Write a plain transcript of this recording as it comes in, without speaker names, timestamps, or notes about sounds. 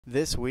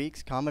This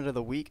week's comment of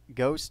the week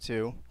goes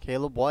to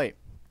Caleb White.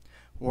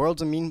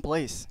 World's a mean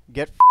place.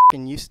 Get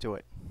f***ing used to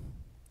it.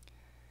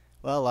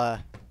 Well,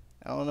 I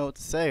don't know what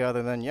to say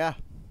other than, yeah,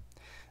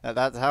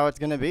 that's how it's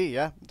going to be.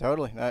 Yeah,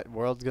 totally. That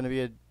world's going to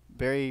be a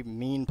very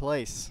mean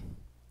place.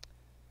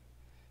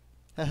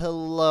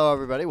 Hello,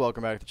 everybody.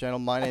 Welcome back to the channel.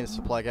 My name is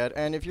SupplyCat,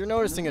 and if you're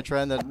noticing a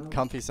trend that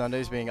Comfy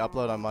Sunday is being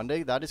uploaded on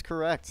Monday, that is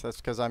correct. That's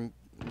because I'm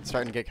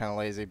starting to get kind of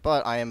lazy,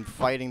 but I am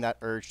fighting that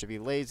urge to be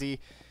lazy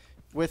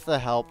with the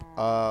help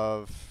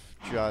of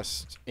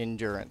just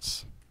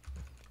endurance.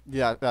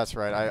 Yeah, that's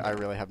right. I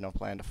really have no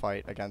plan to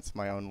fight against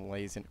my own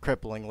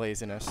crippling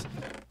laziness.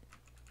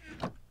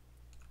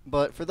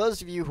 But for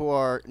those of you who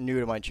are new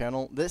to my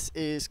channel, this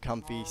is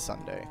Comfy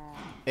Sunday,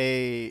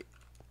 a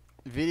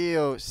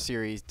video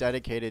series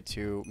dedicated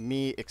to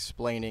me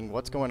explaining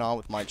what's going on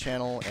with my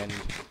channel and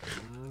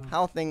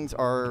how things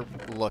are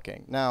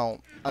looking. Now,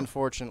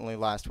 unfortunately,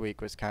 last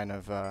week was kind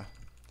of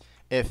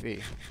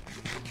iffy.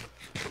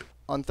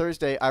 On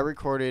Thursday, I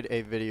recorded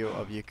a video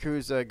of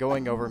Yakuza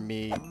going over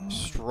me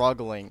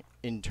struggling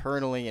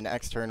internally and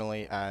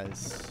externally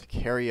as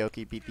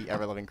karaoke beat the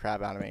ever-living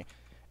crap out of me.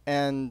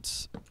 And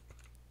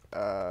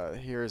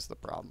here's the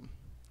problem.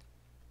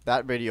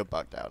 That video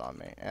bugged out on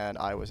me, and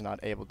I was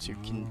not able to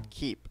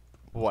keep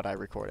what I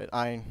recorded.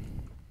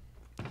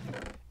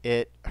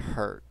 It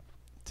hurt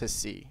to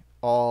see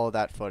all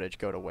that footage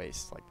go to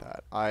waste like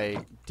that.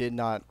 I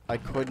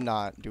could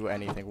not do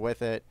anything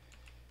with it.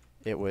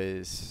 It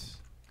was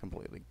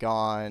completely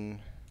gone,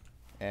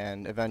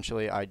 and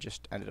eventually I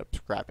just ended up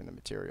scrapping the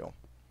material.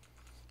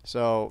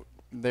 So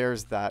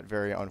there's that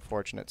very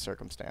unfortunate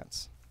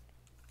circumstance.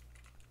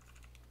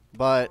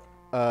 But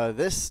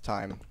this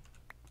time,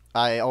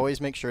 I always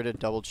make sure to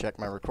double check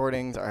my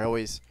recordings. I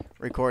always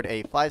record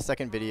a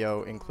 5-second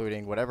video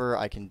including whatever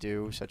I can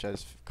do, such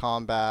as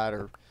combat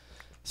or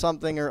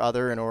something or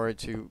other, in order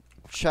to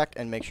check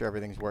and make sure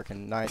everything's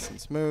working nice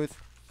and smooth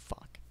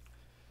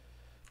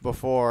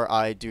before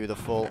I do the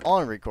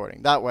full-on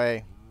recording. That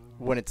way,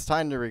 when it's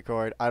time to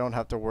record, I don't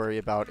have to worry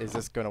about, is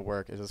this going to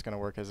work, is this going to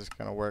work, is this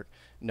going to work?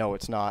 No,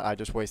 it's not. I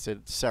just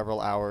wasted several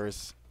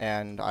hours,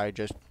 and I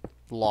just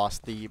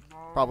lost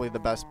probably the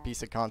best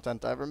piece of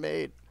content I ever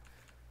made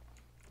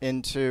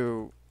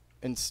into,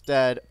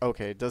 instead,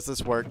 okay, does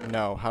this work?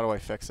 No. How do I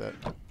fix it?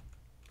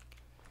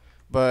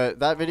 But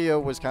that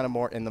video was kind of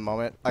more in the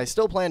moment. I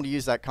still plan to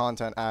use that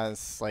content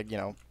as, like, you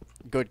know,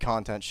 good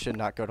content should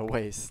not go to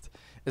waste,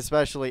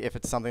 especially if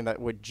it's something that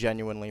would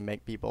genuinely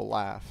make people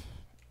laugh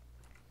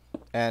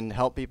and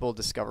help people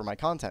discover my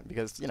content.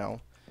 Because, you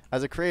know,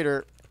 as a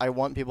creator, I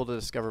want people to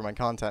discover my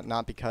content,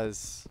 not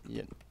because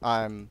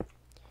I'm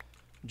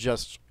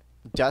just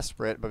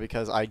desperate, but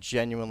because I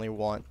genuinely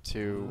want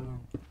to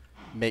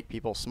make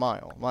people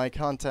smile. My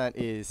content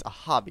is a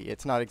hobby.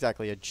 It's not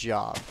exactly a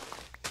job.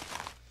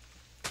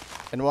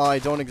 And while I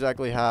don't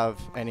exactly have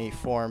any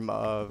form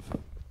of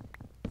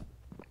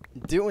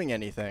doing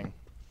anything,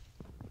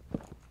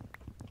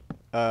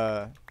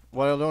 well,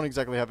 I don't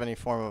exactly have any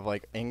form of,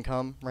 like,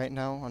 income right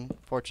now,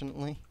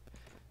 unfortunately.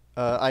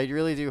 I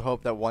really do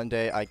hope that one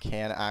day I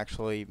can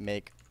actually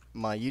make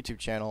my YouTube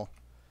channel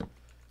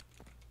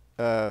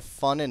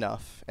fun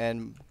enough,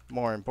 and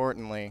more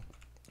importantly,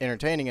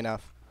 entertaining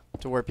enough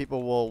to where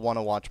people will want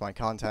to watch my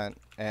content,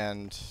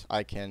 and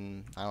I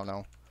can, I don't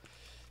know,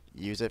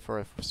 use it for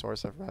a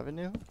source of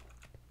revenue?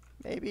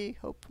 Maybe,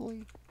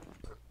 hopefully.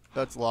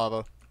 That's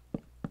lava.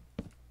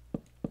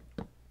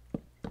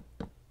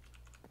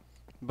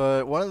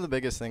 But one of the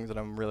biggest things that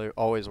I'm really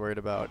always worried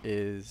about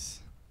is,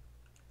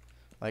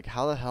 like,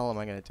 how the hell am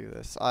I going to do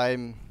this? I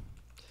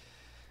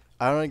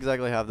don't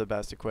exactly have the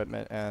best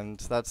equipment, and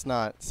that's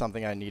not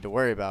something I need to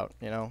worry about,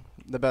 you know?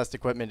 The best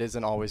equipment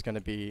isn't always going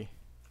to be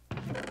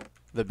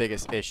the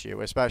biggest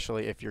issue,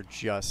 especially if you're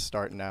just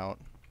starting out.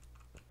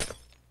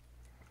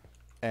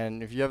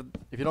 And if you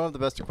don't have the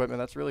best equipment,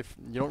 that's really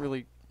you don't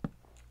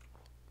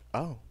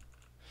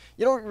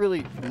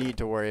really need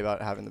to worry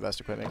about having the best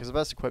equipment, because the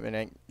best equipment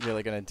ain't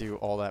really going to do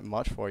all that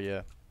much for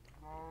you.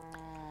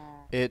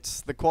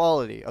 It's the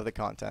quality of the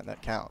content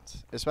that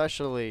counts,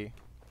 especially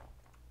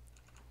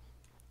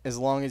as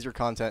long as your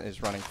content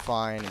is running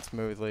fine and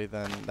smoothly,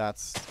 then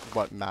that's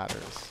what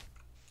matters.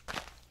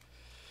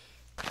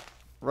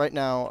 Right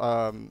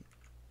now,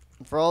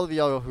 for all of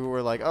y'all who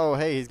were like, oh,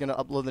 hey, he's going to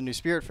upload the new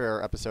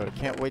Spiritfarer episode, I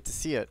can't wait to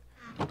see it.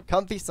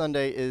 Comfy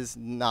Sunday is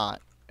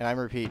not, and I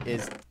repeat,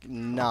 is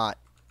not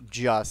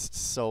just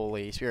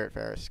solely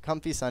Spiritfarers.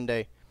 Comfy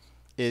Sunday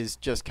is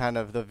just kind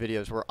of the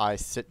videos where I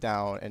sit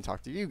down and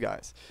talk to you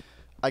guys.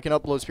 I can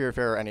upload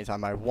Spiritfarer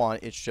anytime I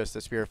want. It's just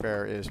that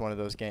Spiritfarer is one of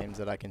those games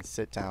that I can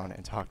sit down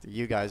and talk to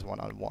you guys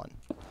one-on-one.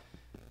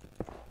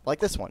 Like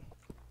this one.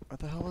 What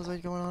the hell was I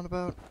going on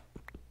about?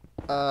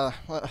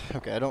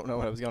 Okay, I don't know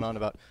what I was going on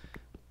about.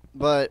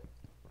 But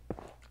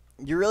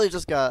you really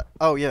just got...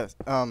 Oh, yes.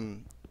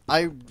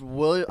 I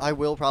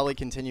will probably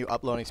continue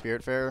uploading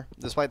Spiritfarer,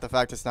 despite the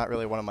fact it's not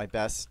really one of my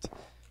best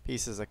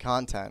pieces of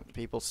content.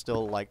 People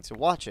still like to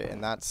watch it,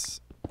 and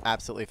that's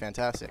absolutely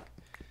fantastic.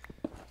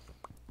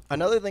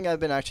 Another thing I've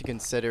been actually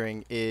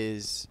considering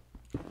is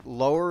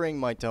lowering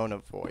my tone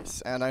of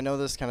voice. And I know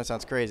this kind of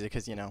sounds crazy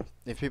because, you know,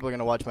 if people are going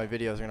to watch my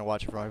videos, they're going to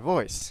watch it for my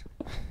voice.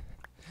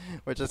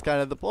 Which is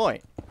kind of the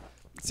point.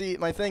 See,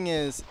 my thing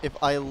is,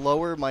 if I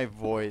lower my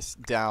voice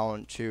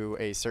down to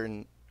a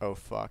certain... Oh,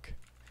 fuck.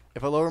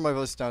 If I lower my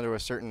voice down to a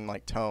certain,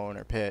 like, tone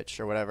or pitch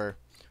or whatever,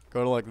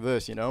 go to like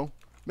this, you know?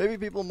 Maybe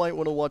people might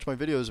want to watch my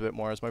videos a bit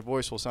more as my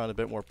voice will sound a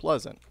bit more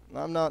pleasant.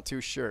 I'm not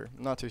too sure.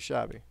 I'm not too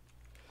shabby.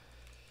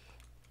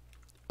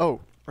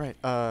 Oh, right.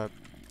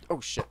 Oh,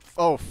 shit.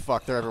 Oh,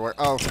 fuck. They're everywhere.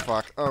 Oh,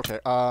 fuck. Okay.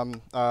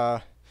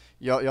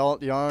 Y'all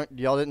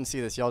didn't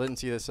see this. Y'all didn't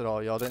see this at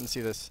all. Y'all didn't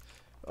see this.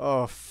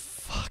 Oh,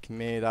 fuck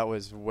me. That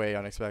was way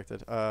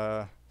unexpected.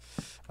 Okay.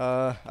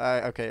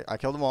 I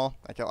killed them all.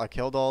 I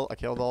killed all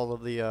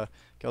of the,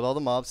 killed all the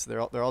mobs. They're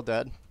all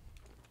dead.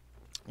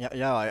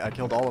 Yeah, I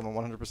killed all of them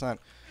 100%.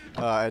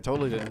 I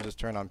totally didn't just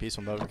turn on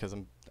peaceful mode because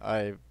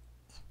I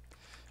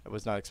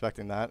was not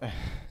expecting that.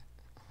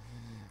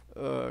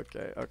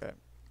 Okay.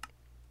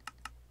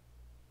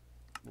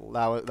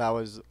 Well, that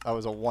was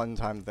a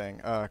one-time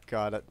thing. Oh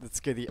god, that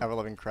scared the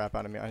ever-loving crap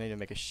out of me. I need to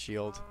make a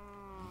shield.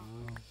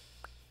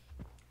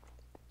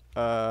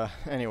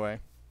 Anyway.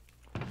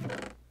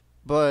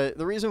 But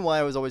the reason why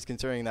I was always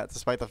considering that,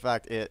 despite the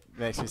fact it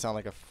makes me sound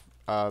like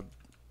a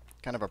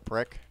kind of a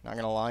prick, not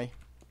gonna lie,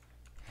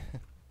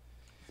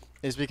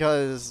 is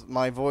because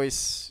my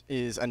voice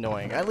is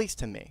annoying, at least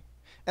to me.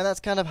 And that's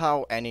kind of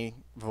how any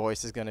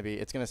voice is gonna be.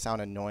 It's gonna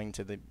sound annoying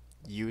to the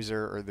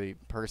user or the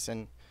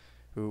person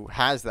who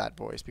has that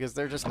voice because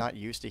they're just not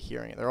used to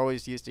hearing it. They're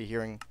always used to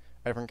hearing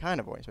a different kind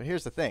of voice. But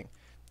here's the thing.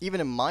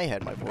 Even in my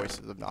head, my voice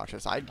is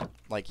obnoxious. I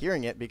like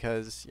hearing it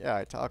because, yeah,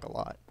 I talk a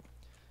lot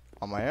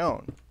on my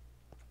own.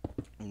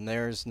 And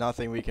there's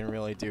nothing we can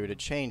really do to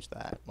change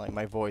that. Like,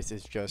 my voice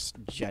is just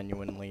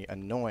genuinely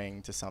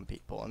annoying to some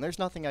people. And there's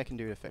nothing I can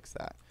do to fix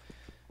that.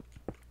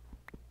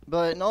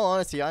 But in all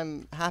honesty,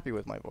 I'm happy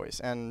with my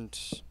voice. And,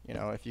 you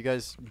know, if you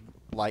guys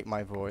like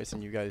my voice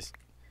and you guys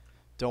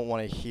don't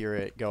want to hear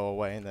it go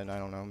away, then I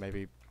don't know,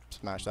 maybe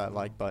smash that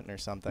like button or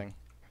something.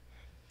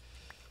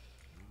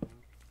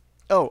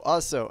 Oh,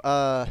 also,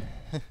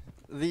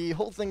 the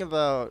whole thing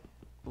about,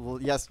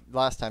 well, yes,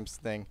 last time's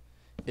thing,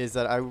 is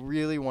that I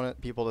really want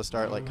people to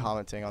start, like,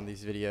 commenting on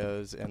these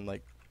videos and,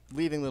 like,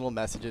 leaving little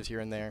messages here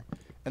and there.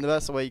 And the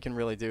best way you can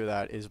really do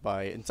that is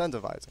by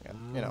incentivizing it,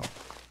 you know.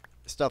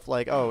 Stuff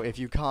like, oh, if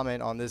you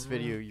comment on this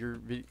video,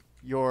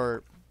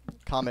 your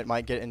comment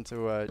might get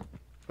into a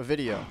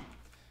video.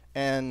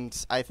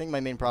 And I think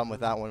my main problem with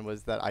that one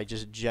was that I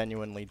just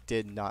genuinely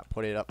did not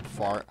put it up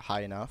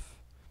high enough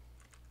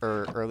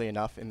or early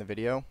enough in the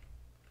video,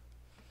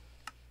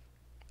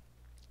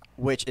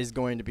 which is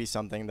going to be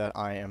something that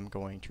I am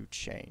going to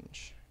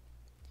change.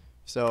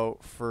 So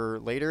for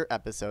later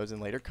episodes and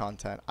later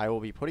content, I will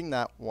be putting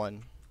that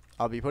one,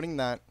 I'll be putting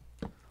that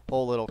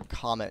whole little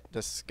comment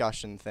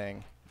discussion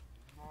thing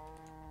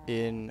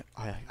in,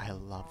 I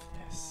love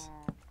this.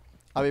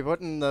 I'll be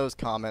putting those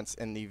comments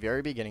in the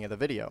very beginning of the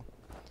video.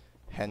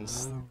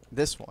 Hence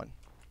this one,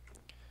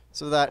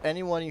 so that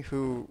anyone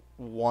who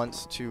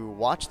wants to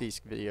watch these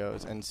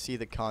videos and see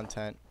the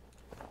content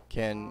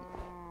can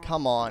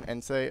come on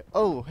and say,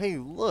 oh, hey,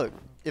 look,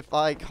 if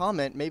I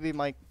comment, maybe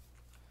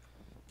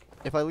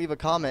if I leave a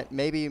comment,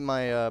 maybe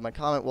my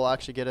comment will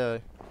actually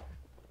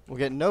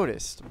get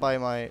noticed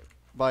by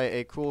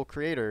a cool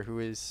creator who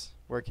is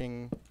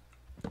working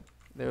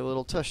their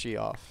little tushy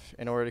off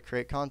in order to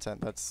create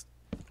content that's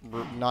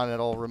not at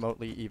all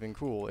remotely even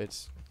cool.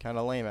 It's kind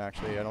of lame,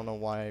 actually. I don't know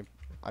why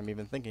I'm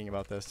even thinking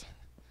about this.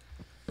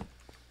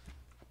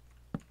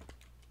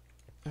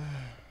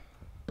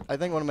 I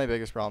think one of my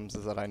biggest problems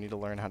is that I need to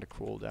learn how to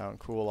cool down,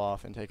 cool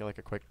off, and take like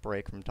a quick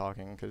break from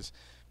talking, because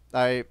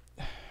I'm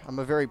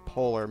a very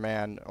polar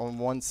man. On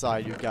one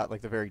side, you've got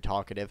like the very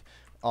talkative,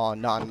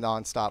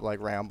 non-stop like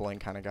rambling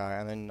kind of guy,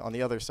 and then on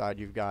the other side,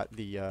 you've got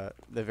the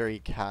very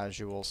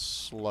casual,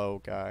 slow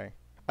guy.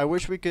 I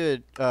wish we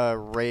could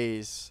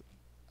raise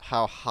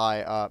how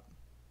high up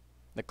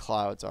the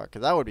clouds are,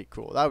 because that would be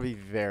cool. That would be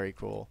very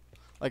cool.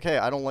 Like, hey,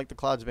 I don't like the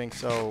clouds being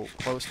so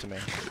close to me.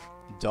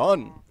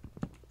 Done.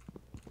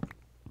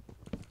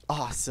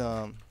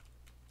 Awesome.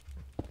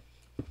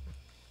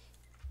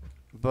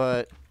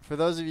 But for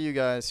those of you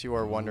guys who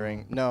are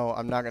wondering, no,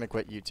 I'm not going to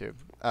quit YouTube.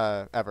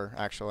 Ever,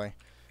 actually.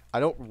 I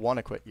don't want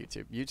to quit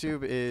YouTube.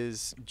 YouTube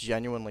is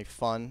genuinely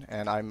fun,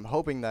 and I'm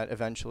hoping that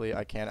eventually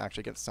I can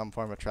actually get some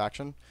form of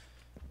traction.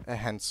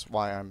 Hence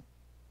why I'm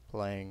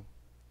playing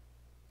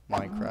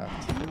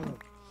Minecraft.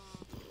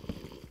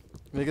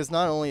 Because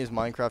not only is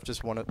Minecraft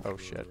just one of... Oh,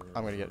 shit.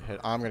 I'm going to get hit.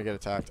 I'm going to get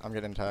attacked. I'm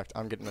getting attacked.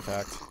 I'm getting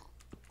attacked.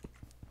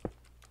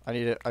 I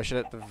need it. I should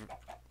hit the...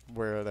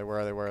 Where are they? Where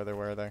are they? Where are they?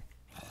 Where are they?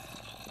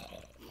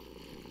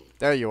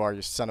 There you are,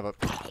 you son of a...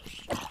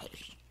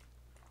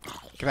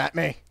 Come at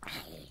me!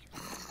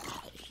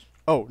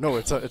 Oh, no,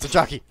 it's a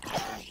jockey!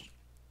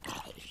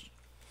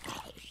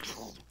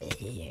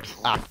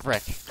 Ah,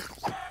 frick.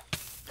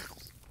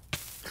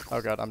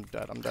 Oh god, I'm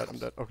dead, I'm dead, I'm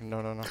dead. Okay,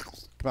 no, no, no.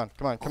 Come on,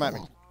 come on, come at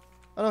me.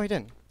 Oh no, he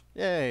didn't.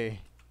 Yay.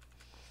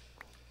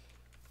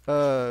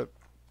 Oh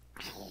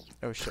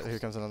shit, here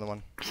comes another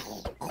one.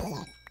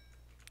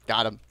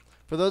 Got him.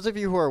 For those of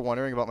you who are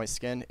wondering about my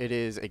skin, it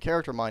is a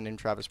character of mine named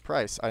Travis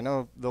Price. I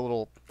know the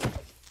little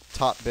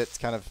top bit's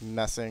kind of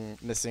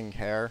missing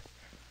hair,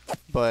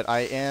 but I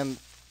am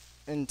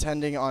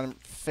intending on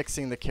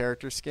fixing the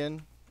character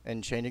skin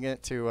and changing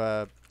it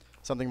to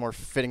something more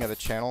fitting of the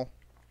channel.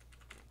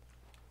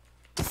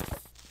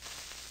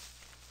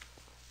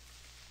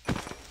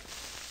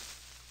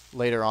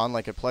 Later on,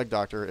 like a Plague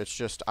Doctor, it's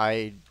just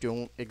I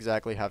don't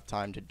exactly have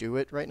time to do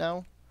it right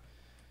now.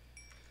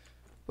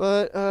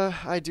 But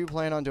I do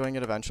plan on doing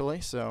it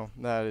eventually, so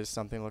that is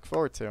something to look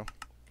forward to.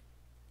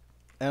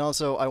 And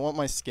also, I want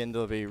my skin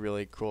to be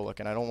really cool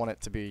looking. I don't want it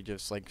to be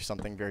just like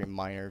something very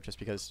minor just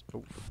because...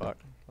 Oh, fuck.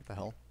 What the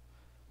hell?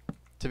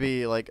 To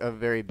be like a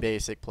very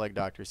basic Plague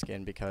Doctor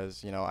skin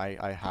because, you know,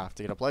 I have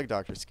to get a Plague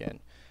Doctor skin.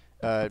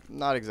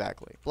 Not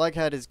exactly.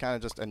 Blackhead is kind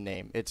of just a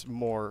name. It's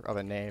more of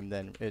a name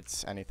than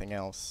it's anything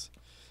else.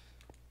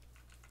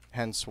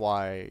 Hence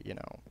why, you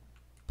know,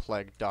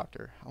 Plague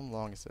Doctor. How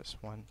long is this?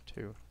 1,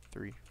 2,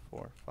 3,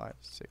 4, 5,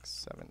 6,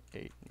 7,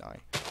 8, 9.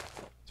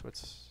 So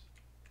it's...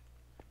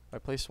 If I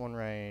place one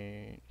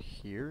right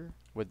here,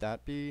 would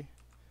that be...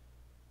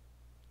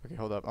 Okay,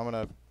 hold up. I'm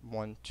gonna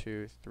 1,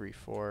 2, 3,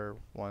 4,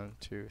 1,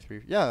 2,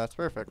 3. Yeah, that's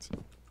perfect.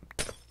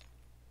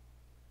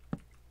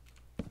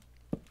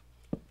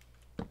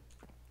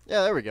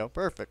 Yeah, there we go.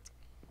 Perfect.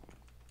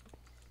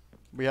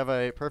 We have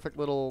a perfect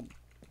little...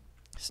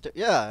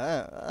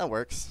 yeah, that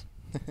works.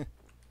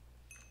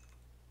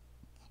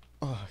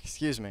 Oh,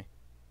 excuse me.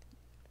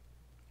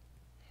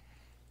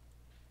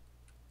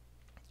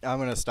 I'm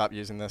gonna stop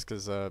using this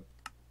because I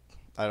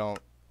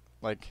don't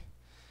like.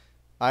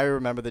 I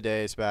remember the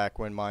days back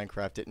when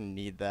Minecraft didn't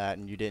need that,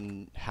 and you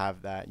didn't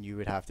have that, and you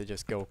would have to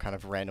just go kind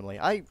of randomly.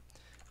 I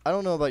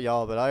don't know about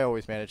y'all, but I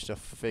always managed to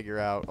figure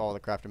out all the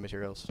crafting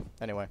materials.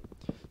 Anyway,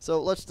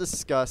 so let's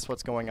discuss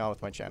what's going on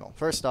with my channel.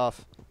 First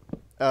off,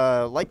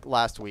 like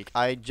last week,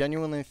 I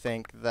genuinely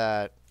think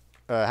that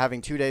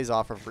having 2 days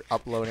off of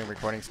uploading and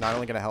recording is not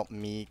only going to help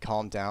me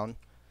calm down,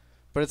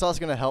 but it's also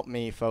going to help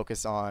me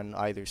focus on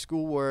either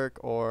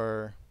schoolwork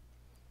or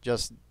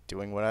just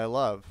doing what I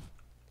love,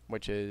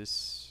 which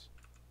is,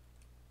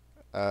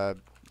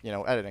 you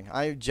know, editing.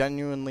 I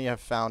genuinely have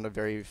found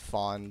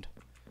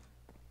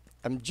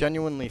I'm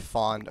genuinely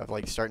fond of,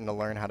 like, starting to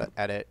learn how to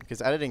edit,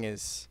 because editing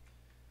is,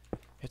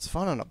 it's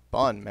fun on a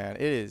bun, man.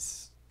 It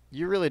is,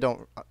 you really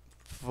don't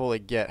fully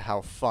get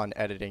how fun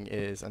editing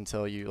is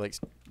until you, like,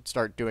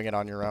 start doing it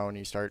on your own.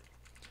 You start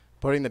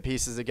putting the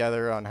pieces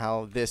together on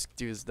how this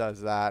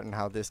does that and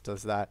how this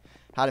does that,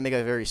 how to make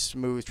a very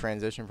smooth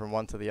transition from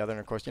one to the other. And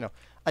of course, you know,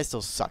 I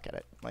still suck at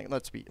it. Like,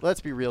 let's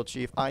be real,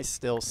 Chief. I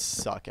still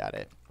suck at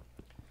it.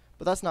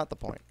 But that's not the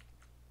point.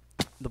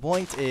 The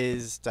point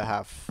is to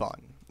have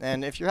fun.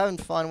 And if you're having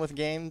fun with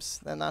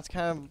games, then that's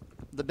kind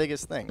of the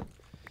biggest thing.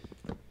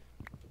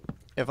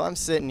 If I'm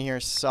sitting here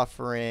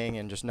suffering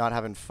and just not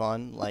having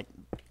fun, like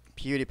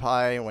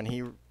PewDiePie when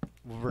he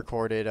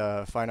recorded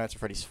Five Nights at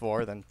Freddy's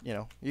 4, then, you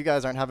know, you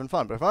guys aren't having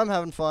fun. But if I'm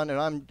having fun and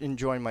I'm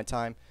enjoying my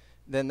time,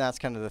 then that's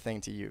kind of the thing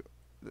to you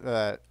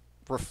that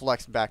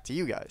reflects back to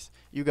you guys.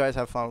 You guys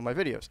have fun with my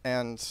videos,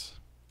 and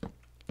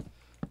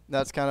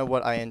that's kind of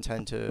what I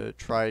intend to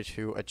try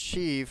to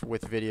achieve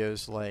with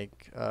videos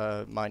like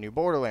my new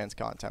Borderlands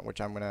content, which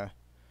I'm gonna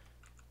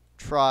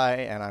try,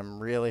 and I'm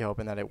really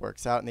hoping that it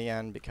works out in the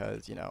end,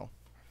 because, you know,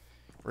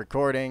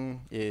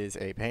 recording is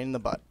a pain in the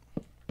butt.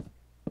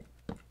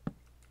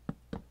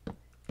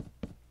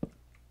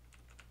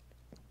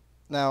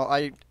 Now,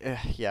 I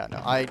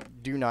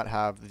do not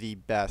have the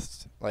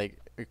best, like,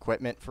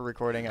 equipment for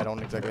recording. I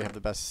don't exactly have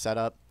the best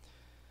setup.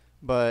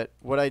 But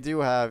what I do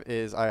have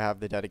is I have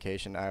the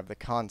dedication, I have the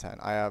content,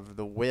 I have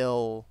the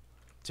will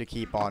to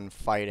keep on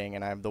fighting,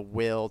 and I have the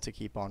will to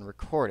keep on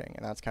recording.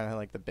 And that's kind of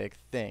like the big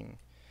thing.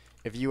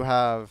 If you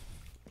have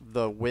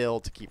the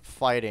will to keep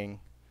fighting,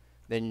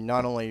 then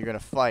not only you're going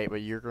to fight,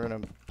 but you're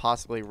going to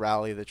possibly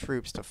rally the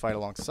troops to fight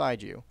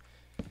alongside you.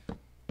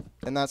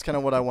 And that's kind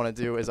of what I want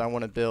to do, is I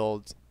want to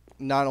build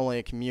not only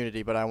a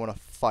community, but I want to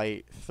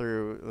fight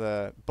through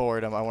the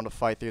boredom. I want to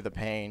fight through the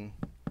pain.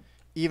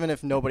 Even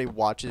if nobody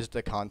watches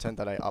the content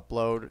that I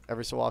upload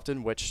every so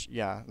often, which,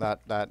 yeah,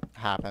 that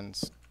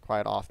happens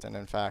quite often,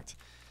 in fact.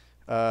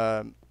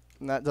 That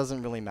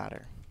doesn't really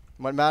matter.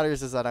 What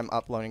matters is that I'm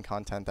uploading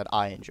content that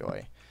I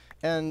enjoy.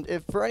 And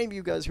if for any of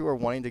you guys who are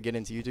wanting to get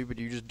into YouTube but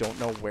you just don't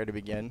know where to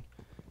begin,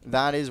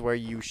 that is where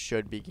you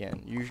should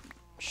begin. You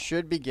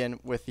should begin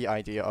with the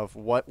idea of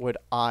what would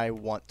I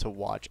want to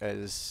watch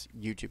as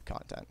YouTube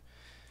content.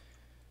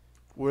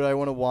 Would I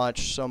want to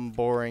watch some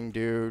boring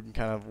dude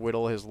kind of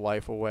whittle his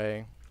life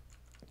away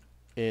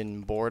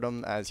in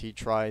boredom as he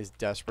tries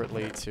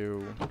desperately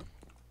to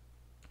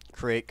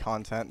create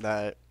content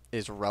that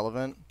is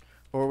relevant?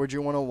 Or would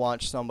you want to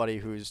watch somebody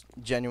who's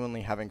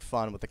genuinely having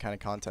fun with the kind of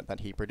content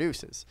that he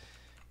produces?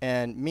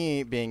 And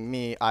me, being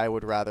me, I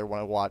would rather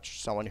want to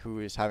watch someone who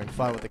is having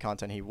fun with the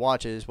content he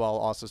watches while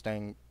also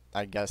staying,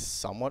 I guess,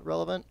 somewhat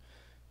relevant.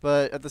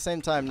 But at the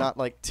same time, not,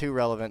 like, too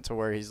relevant to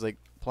where he's, like,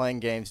 playing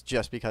games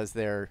just because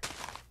they're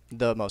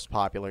the most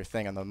popular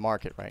thing on the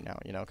market right now,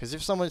 you know, because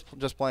if someone's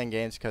just playing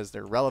games because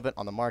they're relevant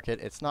on the market,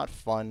 it's not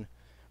fun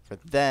for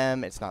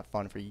them, it's not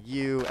fun for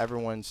you,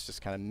 everyone's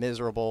just kind of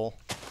miserable.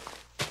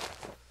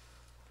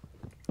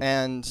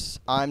 And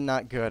I'm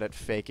not good at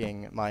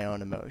faking my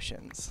own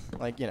emotions.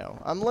 Like, you know,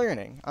 I'm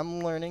learning,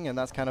 and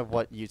that's kind of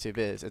what YouTube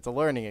is. It's a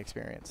learning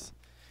experience.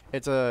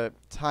 It's a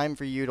time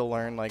for you to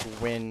learn, like,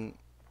 when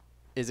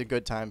is a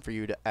good time for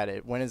you to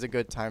edit, when is a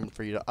good time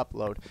for you to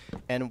upload,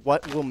 and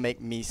what will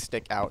make me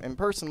stick out. And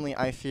personally,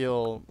 I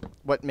feel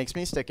what makes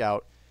me stick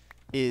out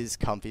is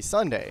Comfy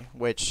Sunday,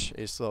 which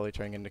is slowly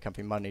turning into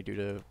Comfy Monday due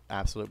to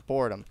absolute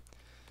boredom.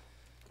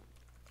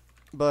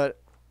 But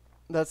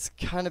that's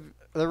kind of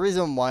the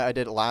reason why I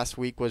did it last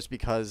week, was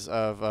because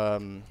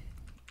of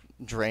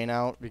drain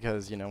out,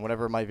 because, you know,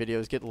 whenever my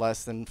videos get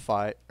less than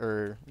 5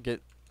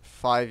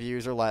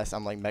 views or less,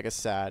 I'm like mega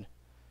sad.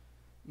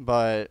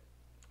 But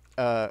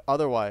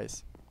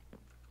otherwise,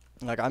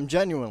 like, I'm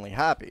genuinely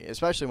happy,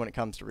 especially when it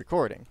comes to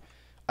recording.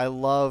 I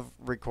love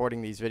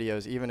recording these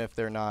videos, even if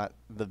they're not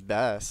the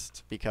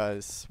best,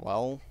 because,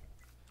 well,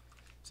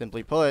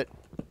 simply put,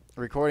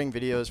 recording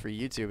videos for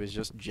YouTube is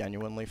just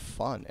genuinely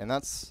fun, and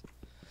that's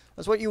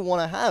what you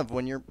want to have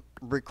when you're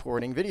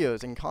recording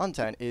videos, and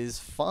content is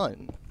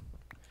fun.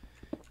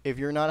 If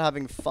you're not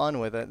having fun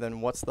with it,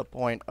 then what's the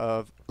point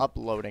of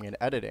uploading and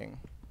editing?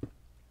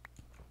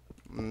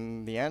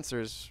 The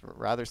answer is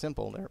rather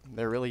simple.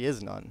 There really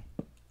is none.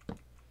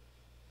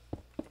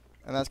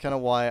 And that's kind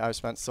of why I've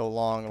spent so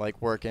long,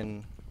 like,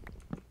 working.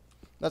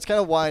 That's kind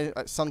of why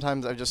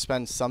sometimes I just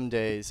spend some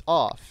days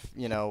off.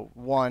 You know,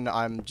 one,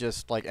 I'm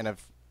just, like, in a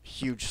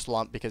huge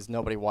slump because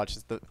nobody watched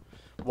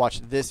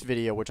this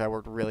video, which I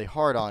worked really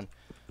hard on.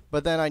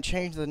 But then I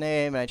change the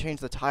name, and I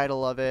change the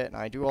title of it, and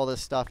I do all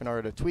this stuff in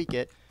order to tweak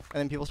it, and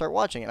then people start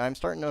watching it. And I'm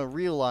starting to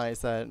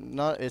realize that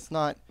it's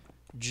not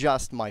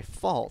just my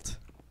fault.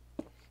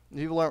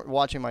 People aren't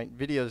watching my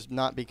videos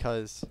not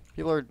because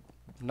people are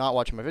not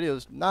watching my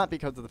videos not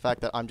because of the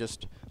fact that I'm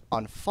just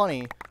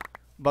unfunny,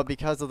 but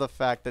because of the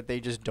fact that they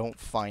just don't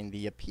find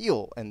the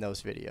appeal in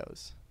those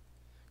videos.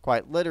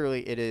 Quite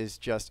literally, it is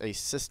just a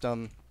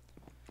system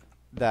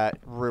that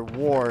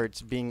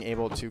rewards being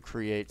able to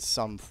create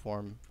some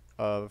form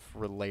of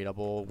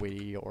relatable,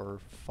 witty, or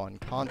fun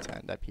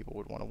content that people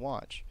would want to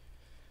watch.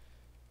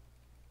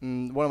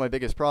 One of my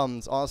biggest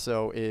problems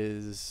also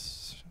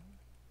is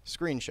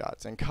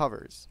screenshots and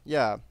covers.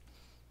 Yeah,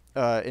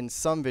 in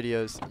some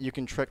videos, you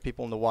can trick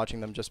people into watching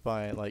them just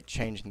by, like,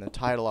 changing the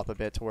title up a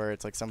bit to where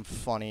it's like some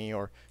funny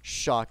or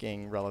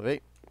shocking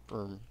revelation.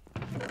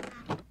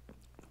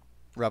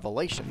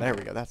 There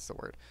we go, that's the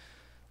word.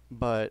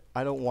 But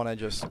I don't want to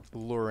just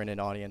lure in an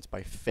audience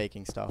by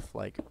faking stuff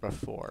like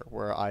before,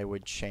 where I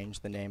would change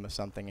the name of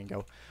something and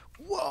go,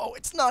 "Whoa,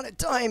 it's not a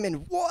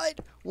diamond!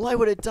 What? Why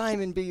would a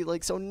diamond be,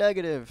 like, so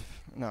negative?"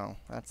 No,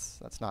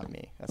 that's not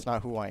me. That's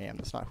not who I am.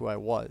 That's not who I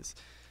was.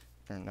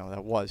 Or no,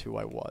 that was who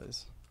I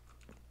was.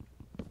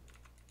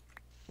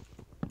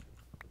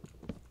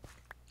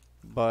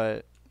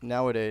 But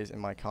nowadays in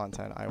my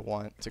content, I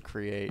want to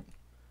create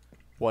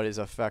what is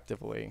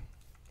effectively,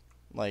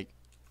 like,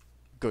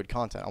 good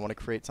content. I want to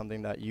create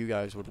something that you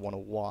guys would want to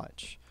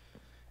watch.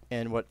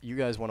 And what you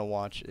guys want to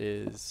watch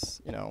is,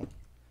 you know,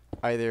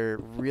 either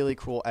really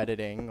cool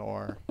editing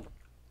or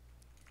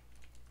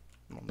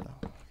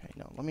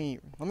let me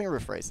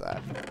rephrase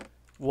that.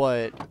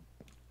 What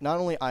not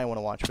only I want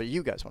to watch, but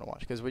you guys want to watch,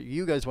 because what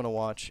you guys want to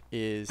watch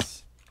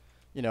is,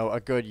 you know, a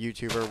good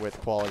YouTuber with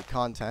quality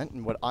content,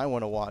 and what I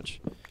want to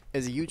watch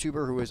is a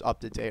YouTuber who is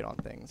up to date on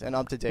things and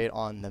up to date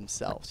on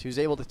themselves, who's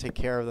able to take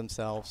care of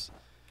themselves,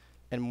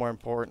 and more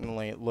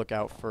importantly, look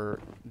out for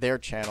their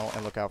channel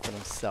and look out for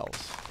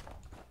themselves.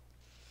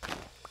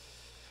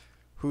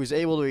 Who's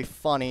able to be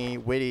funny,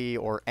 witty,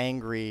 or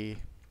angry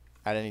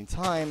at any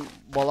time,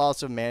 while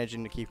also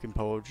managing to keep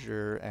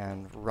composure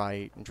and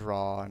write and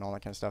draw and all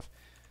that kind of stuff.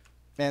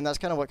 And that's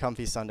kind of what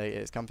Comfy Sunday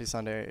is. Comfy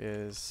Sunday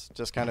is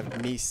just kind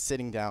of me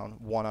sitting down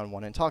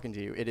one-on-one and talking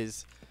to you. It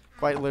is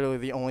quite literally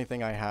the only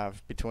thing I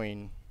have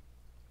between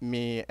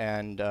me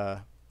and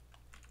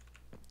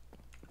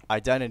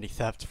Identity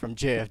Theft from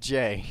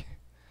JFJ,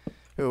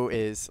 who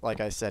is,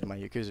 like I said in my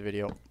Yakuza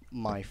video,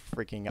 my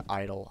freaking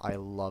idol. I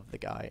love the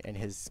guy, and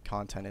his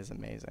content is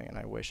amazing, and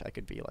I wish I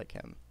could be like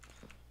him.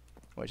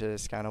 Which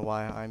is kind of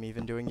why I'm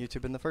even doing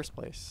YouTube in the first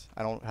place.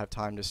 I don't have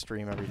time to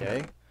stream every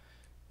day,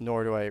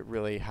 nor do I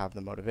really have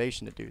the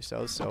motivation to do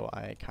so, so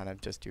I kind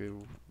of just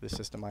do the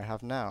system I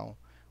have now,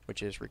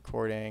 which is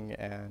recording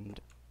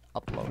and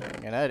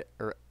uploading, and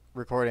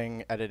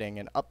recording, editing,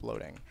 and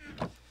uploading.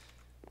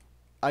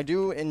 I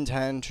do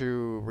intend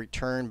to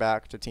return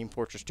back to Team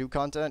Fortress 2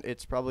 content.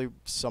 It's probably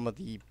some of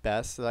the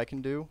best that I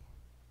can do.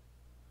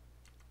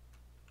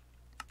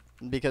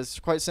 Because,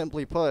 quite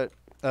simply put,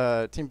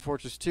 Team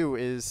Fortress 2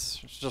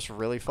 is just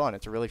really fun.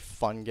 It's a really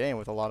fun game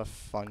with a lot of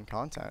fun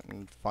content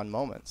and fun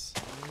moments.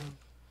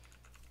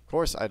 Of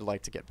course, I'd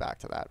like to get back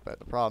to that, but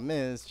the problem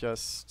is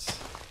just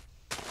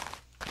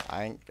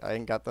I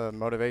ain't got the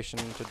motivation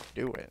to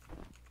do it.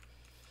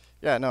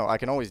 Yeah, no, I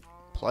can always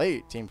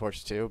play Team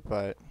Fortress 2,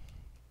 but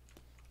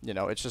You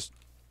know, it's just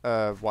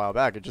a while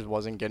back. It just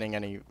wasn't getting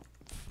any.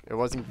 It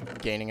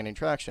wasn't gaining any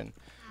traction,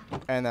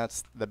 and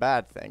that's the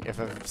bad thing. If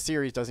a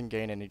series doesn't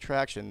gain any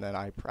traction, then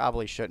I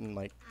probably shouldn't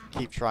like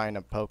keep trying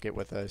to poke it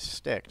with a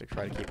stick to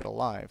try to keep it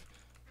alive.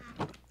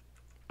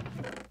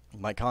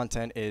 My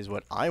content is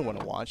what I want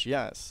to watch,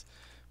 yes,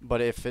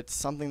 but if it's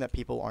something that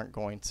people aren't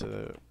going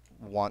to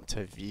want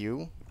to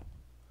view,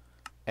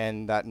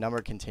 and that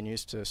number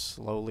continues to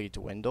slowly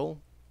dwindle,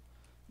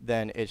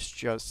 then it's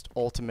just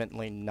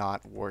ultimately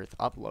not worth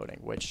uploading,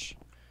 which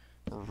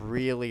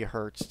really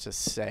hurts to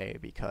say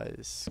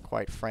because,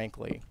 quite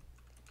frankly,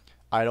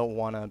 I don't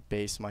want to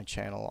base my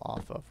channel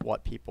off of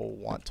what people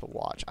want to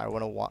watch. I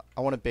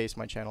want to base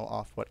my channel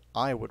off what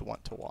I would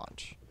want to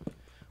watch,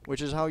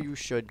 which is how you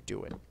should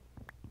do it.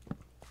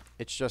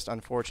 It's just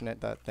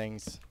unfortunate that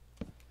things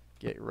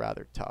get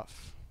rather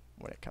tough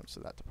when it comes to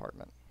that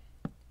department.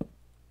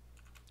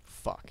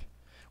 Fuck.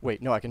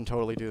 Wait, no, I can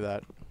totally do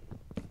that.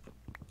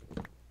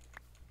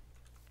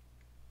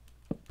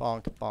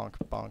 Bonk, bonk,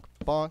 bonk,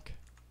 bonk.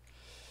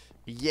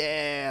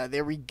 Yeah,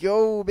 there we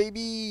go,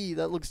 baby.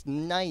 That looks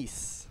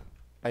nice,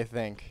 I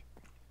think.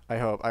 I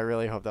hope. I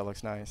really hope that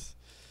looks nice.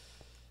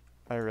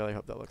 I really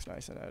hope that looks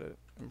nice in edit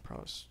and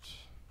post.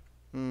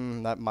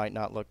 That might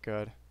not look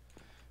good.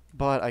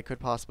 But I could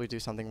possibly do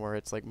something where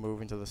it's like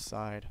moving to the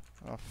side.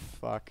 Oh,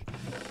 fuck.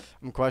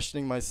 I'm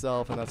questioning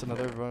myself, and that's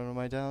another one of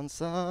my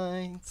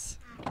downsides.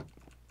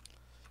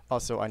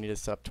 Also, I need to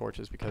set up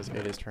torches because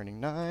it is turning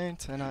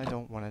night, and I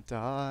don't want to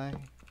die.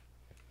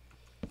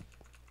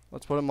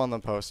 Let's put them on the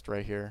post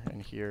right here,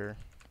 and here,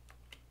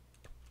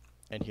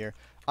 and here.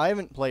 I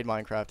haven't played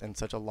Minecraft in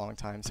such a long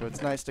time, so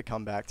it's nice to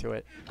come back to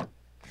it.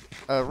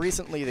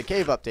 Recently, the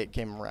cave update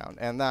came around,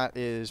 and that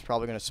is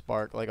probably going to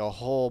spark like a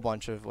whole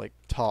bunch of like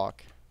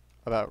talk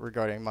about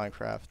regarding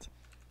Minecraft.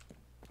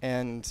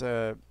 And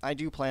I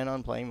do plan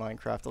on playing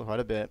Minecraft quite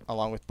a bit,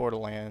 along with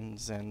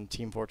Borderlands and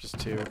Team Fortress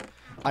 2.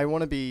 I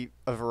want to be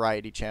a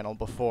variety channel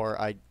before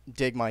I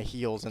dig my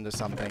heels into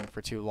something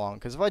for too long.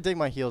 Because if I dig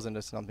my heels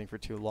into something for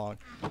too long,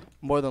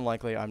 more than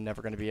likely I'm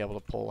never going to be able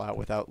to pull out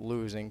without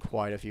losing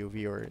quite a few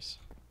viewers.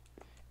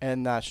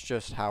 And that's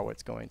just how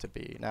it's going to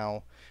be.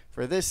 Now,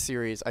 for this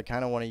series, I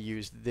kind of want to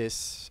use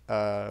this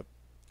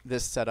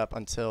this setup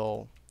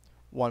until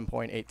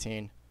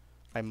 1.18.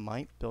 I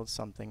might build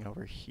something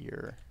over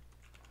here.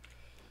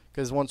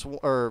 Because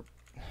the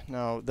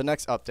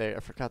next update, I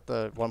forgot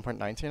the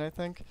 1.19, I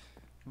think.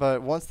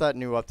 But once that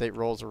new update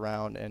rolls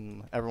around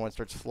and everyone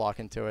starts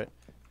flocking to it,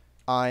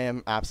 I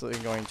am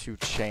absolutely going to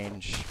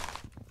change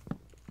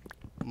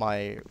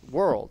my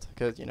world.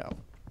 Because, you know,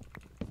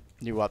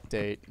 new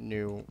update,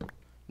 new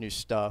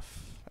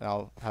stuff, and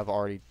I'll have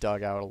already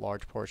dug out a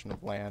large portion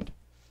of land.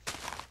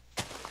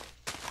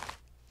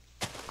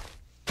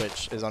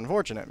 Which is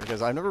unfortunate,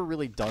 because I've never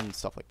really done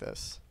stuff like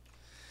this.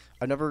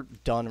 I've never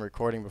done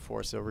recording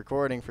before, so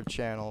recording for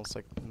channels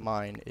like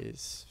mine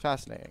is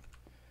fascinating.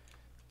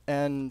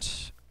 And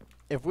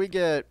if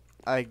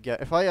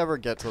I ever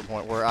get to the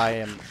point where I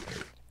am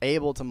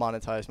able to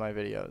monetize my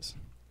videos,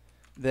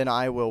 then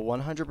I will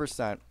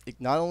 100%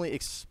 not only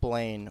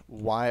explain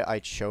why I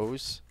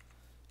chose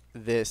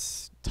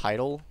this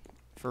title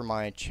for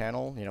my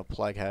channel, you know,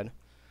 Plaguehead.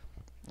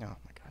 Oh my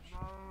gosh.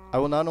 I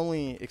will not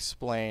only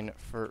explain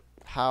for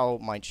how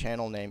my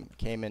channel name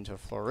came into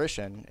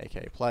fruition,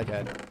 aka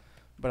Plaguehead,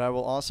 but I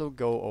will also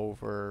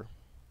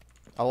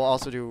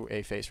do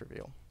a face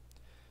reveal.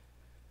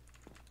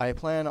 I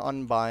plan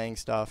on buying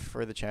stuff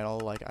for the channel,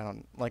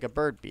 like a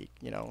bird beak,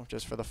 you know,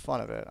 just for the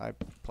fun of it. I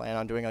plan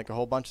on doing like a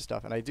whole bunch of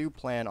stuff, and I do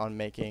plan on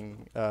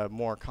making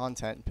more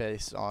content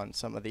based on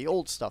some of the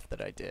old stuff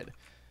that I did,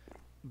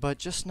 but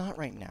just not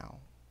right now,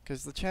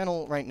 because the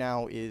channel right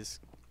now it's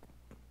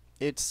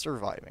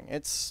surviving.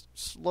 It's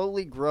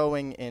slowly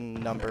growing in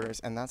numbers,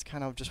 and that's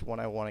kind of just what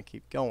I want to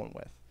keep going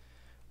with.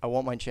 I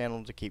want my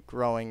channel to keep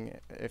growing,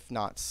 if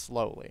not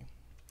slowly.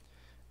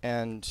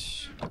 And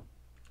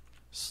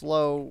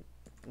slow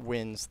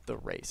wins the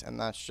race, and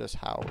that's just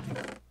how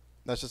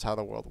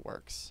the world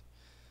works.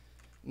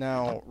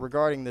 Now,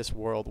 regarding this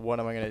world, what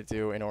am I going to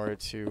do in order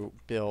to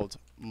build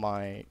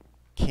my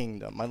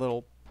kingdom, my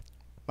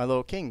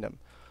little kingdom?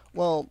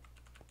 Well,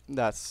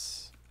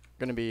 that's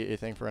going to be a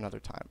thing for another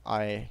time.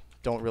 I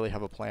don't really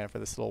have a plan for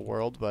this little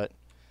world, but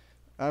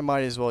I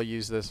might as well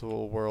use this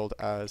little world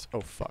as...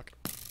 Oh, fuck.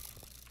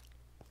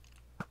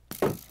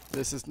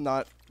 This is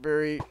not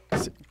very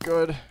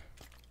good.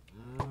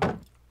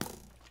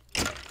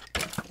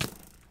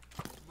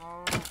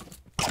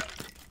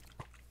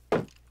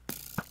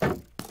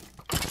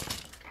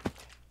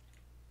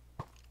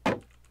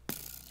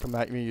 Come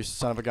at me, you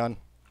son of a gun.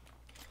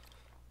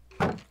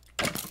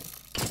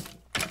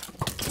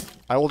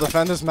 I will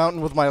defend this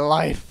mountain with my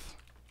life.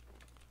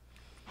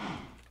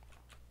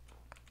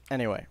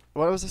 Anyway,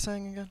 what was I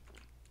saying again?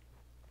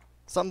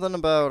 Something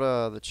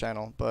about the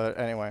channel, but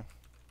anyway.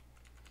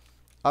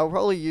 I'll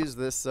probably use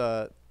this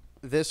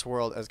this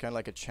world as kind of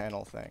like a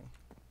channel thing,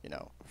 you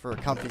know, for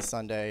Comfy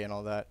Sunday and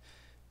all that.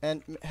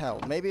 And hell,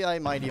 maybe I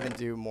might even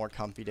do more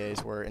Comfy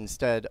Days where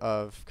instead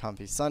of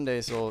Comfy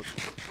Sundays, we'll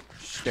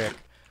shtick,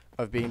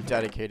 of being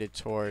dedicated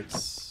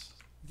towards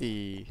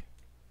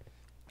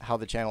how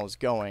the channel is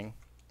going,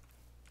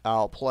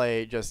 I'll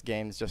play just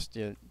games just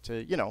to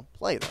you know,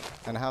 play them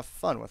and have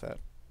fun with it.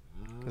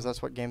 Because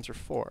that's what games are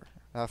for.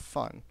 Have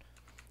fun.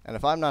 And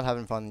if I'm not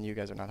having fun, then you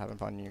guys are not having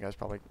fun. And you guys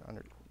probably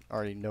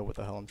already know what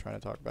the hell I'm trying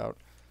to talk about.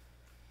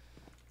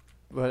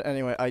 But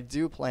anyway, I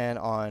do plan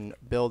on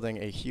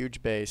building a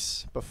huge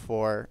base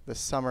before the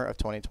summer of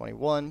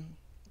 2021.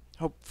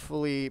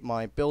 Hopefully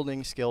my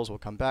building skills will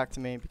come back to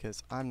me,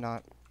 because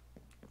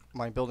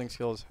my building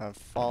skills have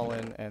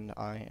fallen and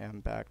I am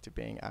back to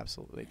being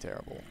absolutely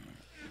terrible.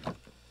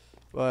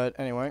 But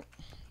anyway,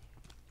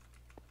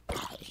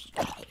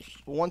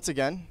 once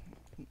again,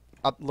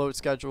 upload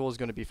schedule is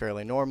going to be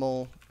fairly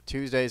normal.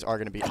 Tuesdays are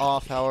going to be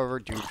off, however,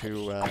 due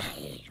to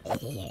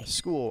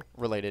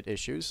school-related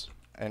issues.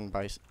 And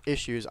by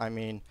issues, I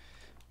mean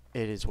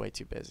it is way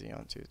too busy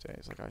on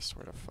Tuesdays. Like, I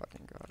swear to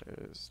fucking God,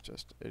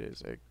 it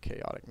is a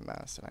chaotic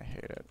mess, and I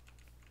hate it.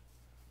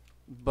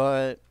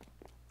 But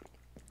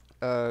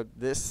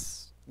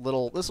this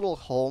little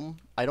home,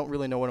 I don't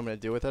really know what I'm going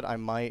to do with it. I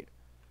might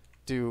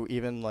do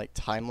even like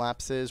time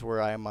lapses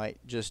where I might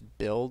just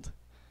build.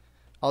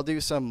 I'll do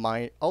some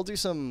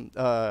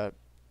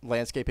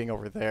landscaping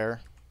over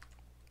there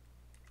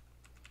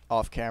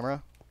off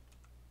camera,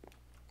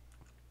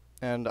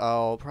 and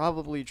I'll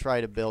probably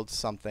try to build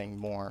something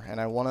more.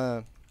 And I want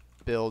to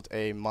build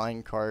a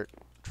minecart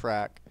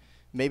track,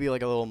 maybe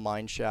like a little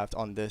mine shaft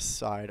on this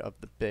side of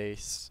the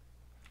base,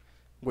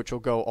 which will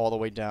go all the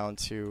way down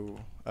to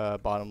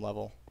bottom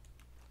level.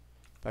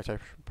 In fact, I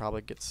should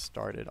probably get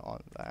started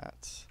on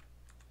that.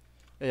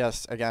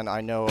 Yes, again,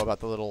 I know about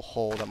the little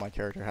hole that my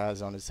character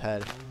has on his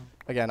head.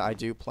 Again, I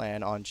do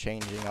plan on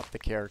changing up the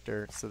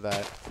character so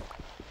that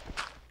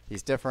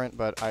he's different,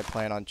 but I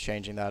plan on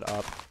changing that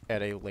up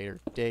at a later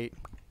date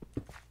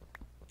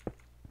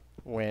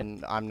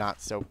when I'm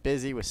not so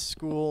busy with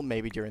school,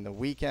 maybe during the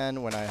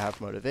weekend when I have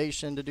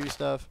motivation to do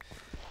stuff.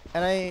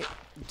 And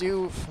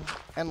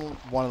and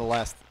one of the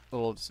last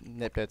little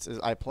snippets is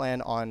I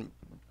plan on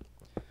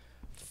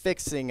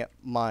fixing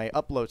my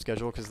upload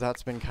schedule, because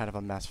that's been kind of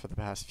a mess for the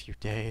past few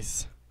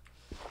days.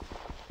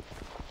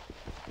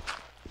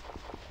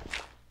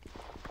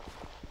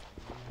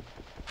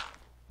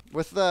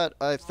 With that,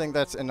 I think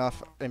that's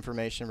enough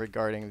information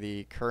regarding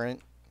the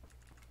current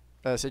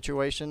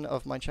situation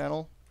of my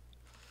channel.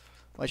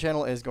 My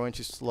channel is going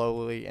to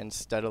slowly and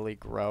steadily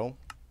grow,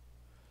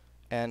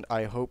 and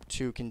I hope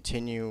to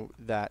continue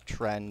that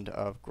trend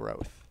of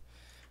growth.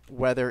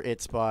 Whether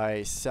it's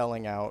by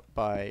selling out,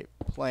 by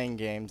playing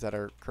games that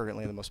are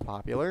currently the most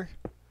popular,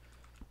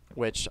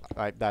 which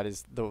that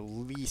is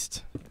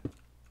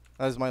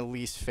my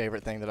least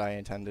favorite thing that I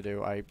intend to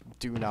do. I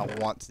do not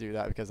want to do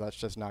that, because that's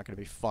just not going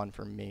to be fun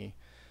for me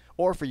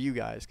or for you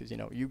guys, because, you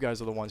know, you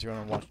guys are the ones who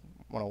want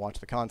to watch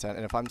the content.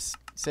 And if I'm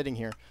sitting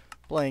here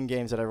playing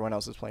games that everyone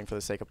else is playing for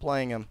the sake of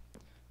playing them,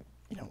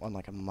 you know,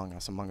 unlike Among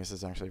Us. Among Us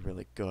is actually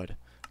really good.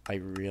 I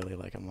really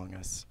like Among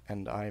Us,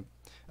 and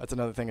that's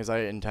another thing, is I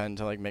intend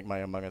to like make my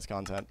Among Us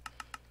content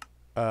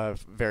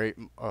very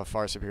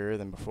far superior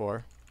than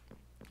before.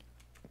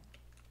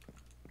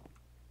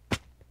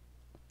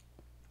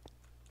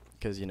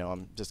 Because, you know,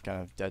 I'm just kind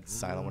of dead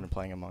silent when I'm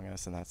playing Among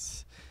Us, and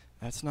that's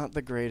not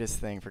the greatest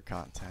thing for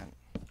content.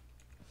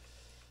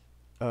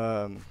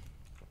 I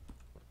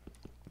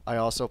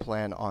also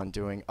plan on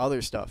doing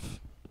other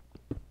stuff,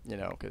 you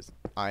know, because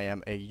I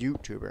am a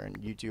YouTuber, and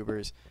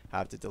YouTubers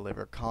have to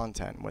deliver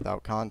content.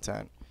 Without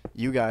content,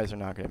 you guys are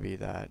not going to be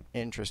that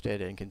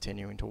interested in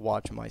continuing to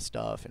watch my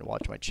stuff and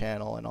watch my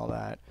channel and all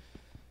that.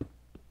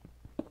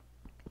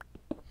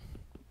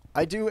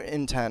 I do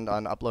intend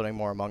on uploading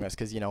more Among Us,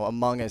 because, you know,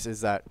 Among Us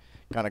is that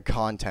kind of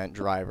content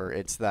driver.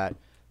 It's that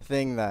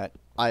thing that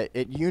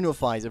it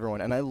unifies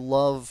everyone, and I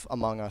love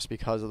Among Us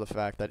because of the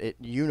fact that it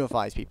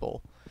unifies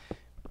people,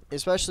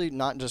 especially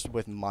not just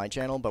with my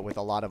channel, but with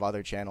a lot of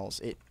other channels.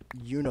 It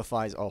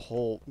unifies a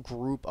whole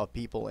group of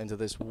people into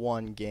this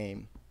one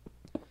game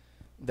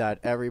that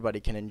everybody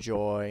can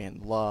enjoy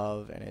and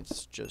love, and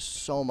it's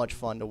just so much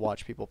fun to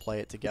watch people play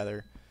it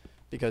together,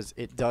 because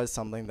it does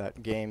something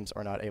that games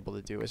are not able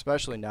to do,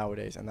 especially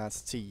nowadays, and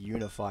that's to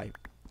unify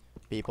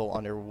people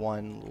under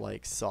one,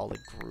 like, solid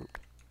group.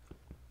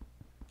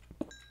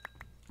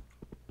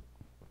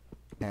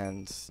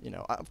 And, you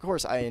know, of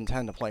course I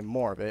intend to play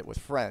more of it with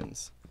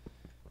friends,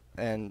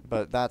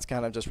 but that's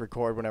kind of just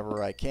record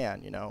whenever I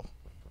can, you know.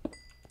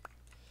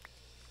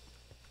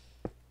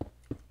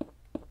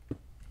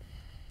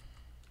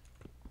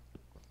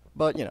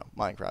 But, you know,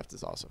 Minecraft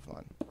is also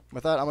fun.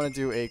 With that, I'm going to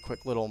do a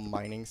quick little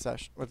mining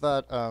session. With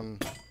that,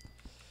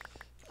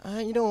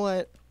 you know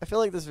what? I feel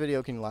like this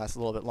video can last a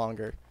little bit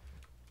longer.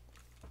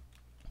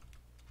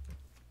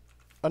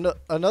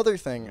 Another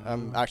thing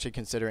I'm actually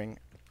considering,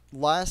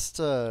 my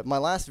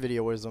last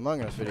video was an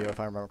Among Us video, if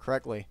I remember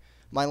correctly.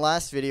 My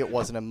last video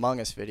was an Among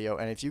Us video,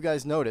 and if you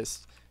guys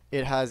noticed,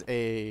 it has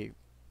a,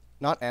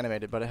 not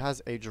animated, but it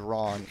has a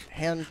drawn,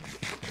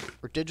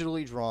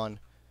 digitally drawn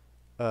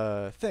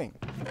thing.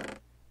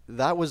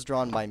 That was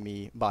drawn by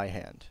me by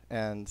hand,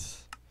 and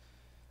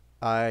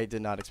I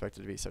did not expect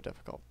it to be so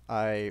difficult.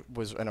 I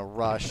was in a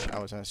rush. I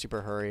was in a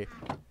super hurry.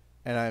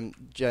 And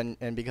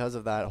and because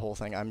of that whole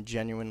thing, I'm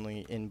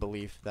genuinely in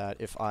belief that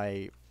if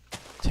I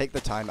take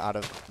the time out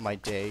of my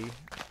day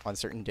on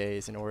certain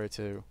days in order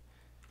to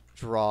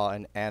draw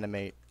and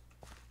animate,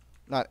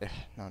 not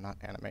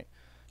animate,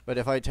 but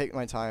if I take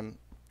my time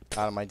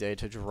out of my day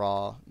to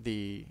draw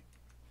the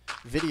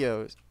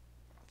videos,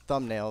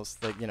 thumbnails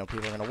that, you know,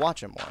 people are going to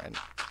watch them more. And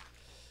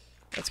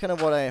that's kind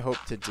of what I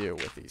hope to do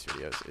with these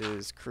videos,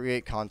 is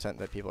create content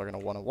that people are going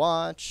to want to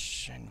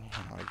watch. And,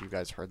 you know, you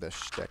guys heard this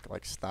shtick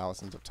like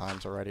thousands of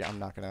times already. I'm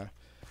not gonna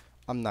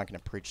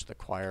preach to the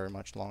choir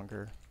much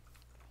longer.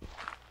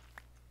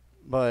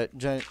 But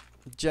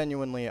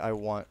genuinely, I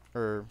want,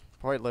 or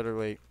quite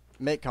literally,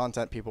 make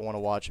content people want to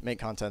watch. Make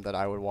content that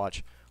I would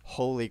watch.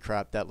 Holy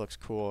crap, that looks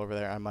cool over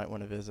there. I might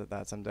want to visit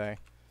that someday.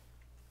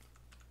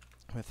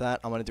 With that,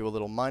 I'm going to do a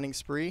little mining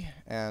spree,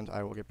 and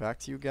I will get back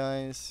to you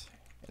guys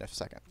in a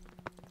second.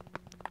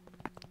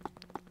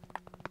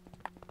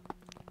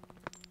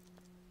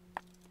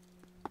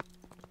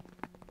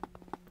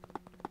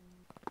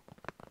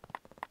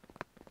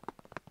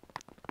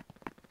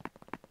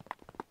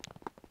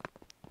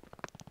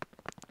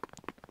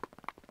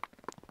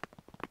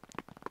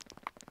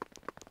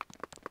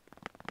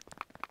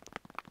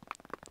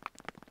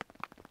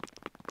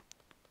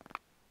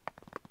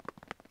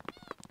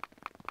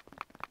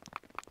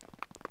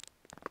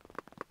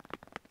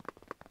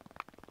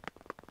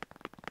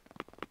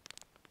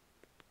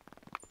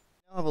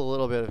 I have a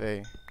little bit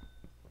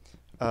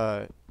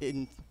of a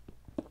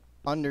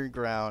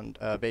underground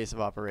base of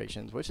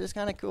operations, which is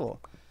kind of cool.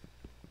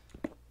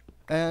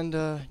 And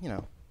you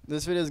know,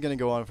 this video is gonna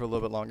go on for a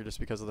little bit longer just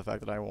because of the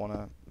fact that I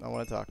wanna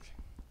talk.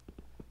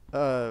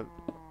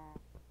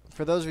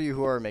 For those of you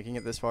who are making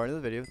it this far into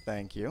the video,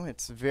 thank you.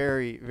 It's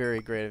very, very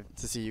great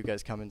to see you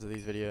guys come into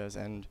these videos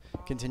and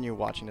continue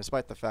watching,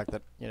 despite the fact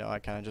that, you know, I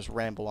kind of just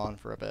ramble on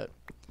for a bit.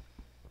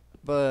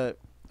 But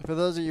for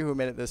those of you who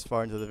made it this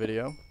far into the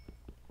video,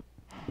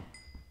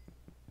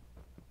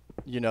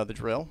 you know the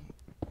drill.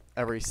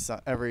 Every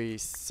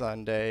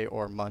Sunday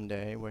or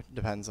Monday, which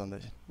depends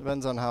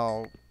on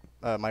how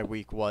my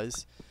week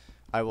was,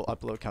 I will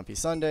upload Comfy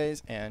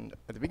Sundays, and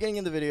at the beginning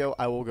of the video,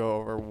 I will go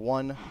over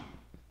one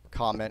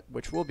comment,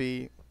 which will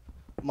be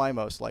my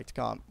most liked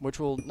comment, which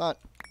will not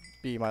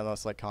be my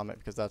most liked comment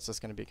because that's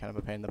just going to be kind of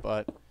a pain in the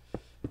butt,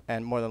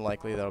 and more than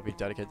likely that'll be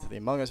dedicated to the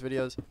Among Us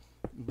videos.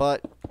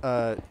 But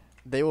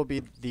they will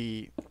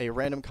be a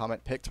random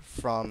comment picked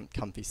from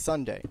Comfy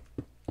Sunday.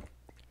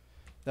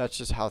 That's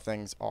just how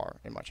things are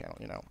in my channel,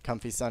 you know.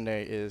 Comfy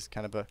Sunday is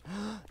kind of a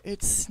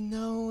it's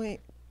snowing.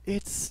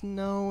 It's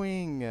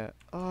snowing.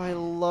 Oh, I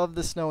love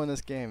the snow in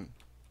this game.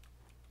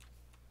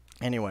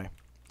 Anyway,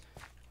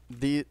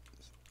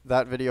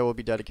 that video will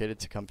be dedicated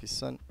to Comfy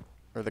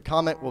or the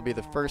comment will be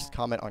the first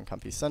comment on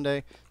Comfy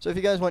Sunday. So if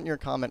you guys want your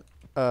comment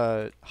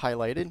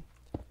highlighted,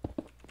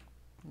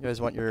 you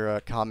guys want your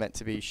comment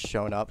to be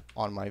shown up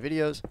on my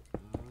videos,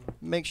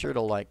 make sure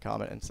to like,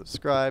 comment, and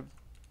subscribe.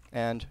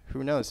 And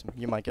who knows,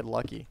 you might get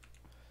lucky.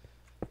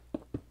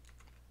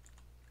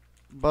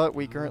 But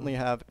we currently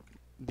have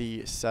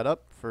the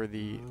setup for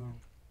the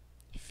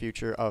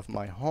future of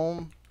my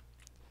home.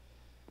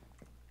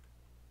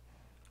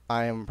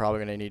 I am probably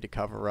going to need to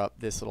cover up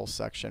this little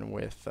section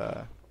with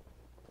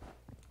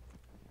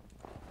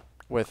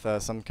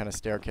some kind of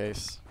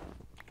staircase.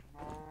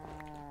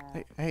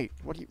 Hey,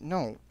 what do you...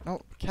 No,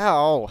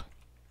 cow!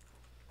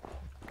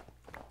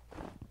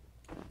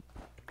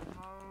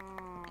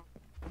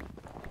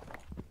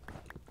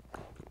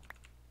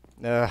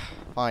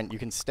 Fine, you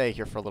can stay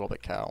here for a little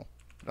bit, cow.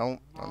 I'm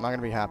not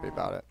gonna be happy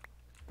about it.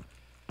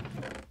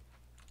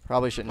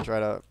 Probably shouldn't try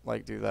to,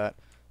 like, do that.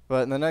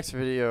 But in the next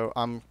video,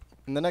 in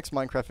the next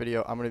Minecraft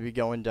video, I'm gonna be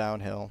going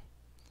downhill.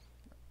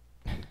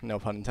 No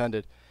pun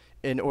intended.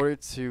 In order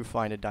to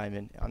find a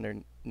diamond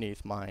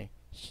underneath my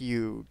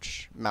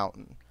huge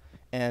mountain.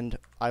 And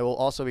I will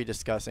also be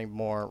discussing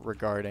more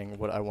regarding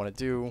what I want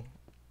to do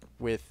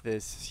with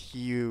this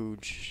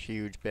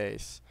huge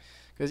base.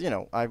 Because, you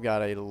know, I've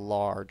got a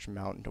large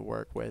mountain to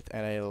work with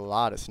and a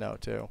lot of snow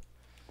too.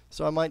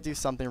 So I might do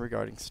something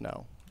regarding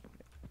snow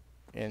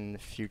in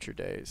future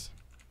days.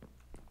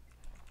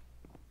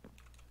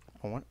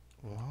 Whoa,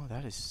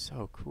 that is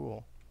so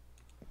cool.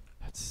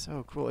 That's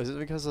so cool. Is it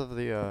because of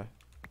the,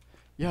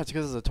 yeah, it's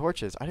because of the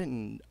torches.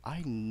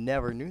 I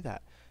never knew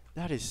that.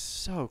 That is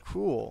so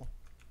cool.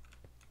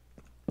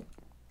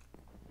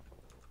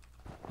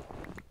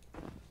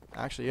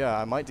 Actually, yeah,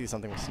 I might do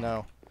something with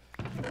snow.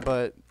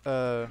 But,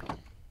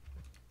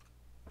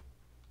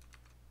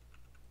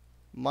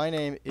 my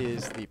name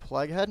is the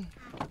Plaguehead,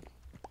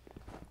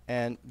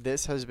 and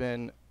this has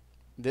been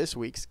this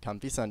week's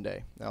Comfy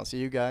Sunday. And I'll see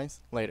you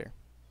guys later.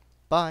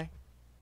 Bye.